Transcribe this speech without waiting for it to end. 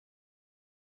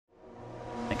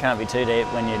can't be too deep.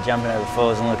 When you're jumping over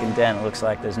falls and looking down, it looks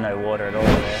like there's no water at all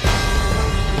there.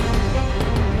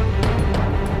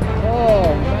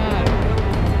 Oh man!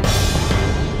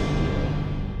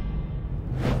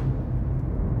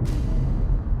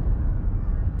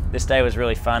 This day was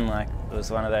really fun. Like, it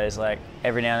was one of those, like,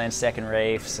 every now and then second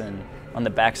reefs, and on the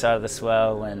backside of the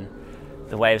swell when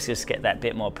the waves just get that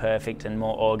bit more perfect and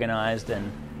more organised.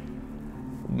 And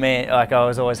like, I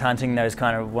was always hunting those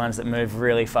kind of ones that move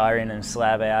really far in and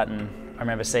slab out, and I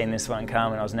remember seeing this one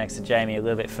come, and I was next to Jamie a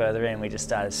little bit further in. We just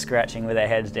started scratching with our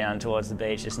heads down towards the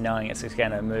beach, just knowing it's just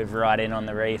going to move right in on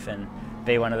the reef and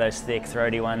be one of those thick,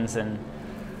 throaty ones, and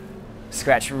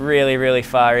scratch really, really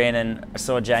far in. And I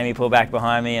saw Jamie pull back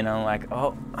behind me, and I'm like,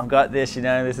 oh, I've got this, you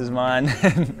know, this is mine.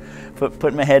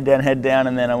 put my head down,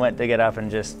 and then I went to get up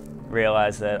and just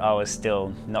realised that I was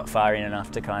still not far in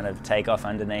enough to kind of take off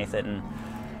underneath it, and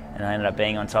I ended up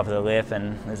being on top of the lip,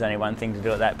 and there's only one thing to do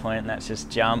at that point, and that's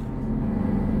just jump.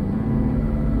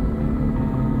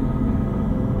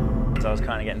 So I was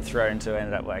kind of getting thrown to,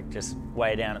 ended up like just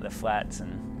way down at the flats,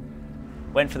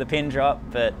 and went for the pin drop,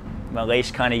 but my leash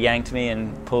kind of yanked me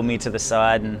and pulled me to the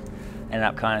side, and ended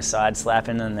up kind of side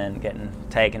slapping and then getting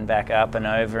taken back up and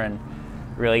over and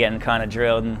really getting kind of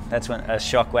drilled. And that's when a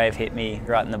shock wave hit me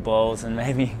right in the balls and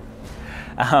made me,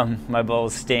 my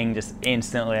balls sting just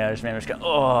instantly. I just remember just going,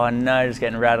 oh no, just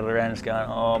getting rattled around, just going,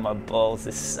 oh my balls,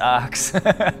 this sucks.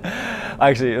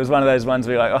 Actually, it was one of those ones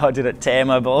where you're like, oh, did it tear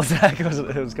my balls back? It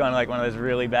was kind of like one of those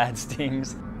really bad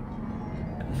stings.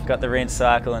 Got the rinse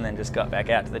cycle and then just got back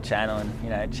out to the channel and, you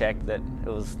know, checked that it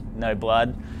was no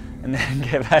blood, and then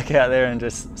get back out there and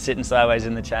just sitting sideways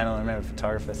in the channel. And I remember a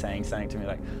photographer saying something to me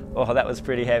like, oh, that was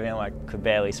pretty heavy. And I like could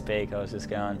barely speak. I was just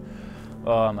going,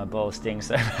 oh, my balls sting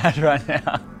so bad right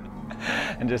now.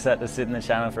 And just had to sit in the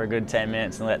channel for a good 10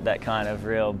 minutes and let that kind of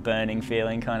real burning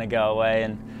feeling kind of go away,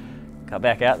 and got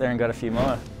back out there and got a few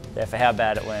more. Yeah, for how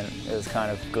bad it went, it was kind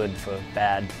of good for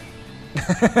bad.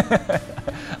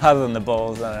 Other than the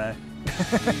balls, I don't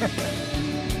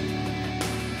know.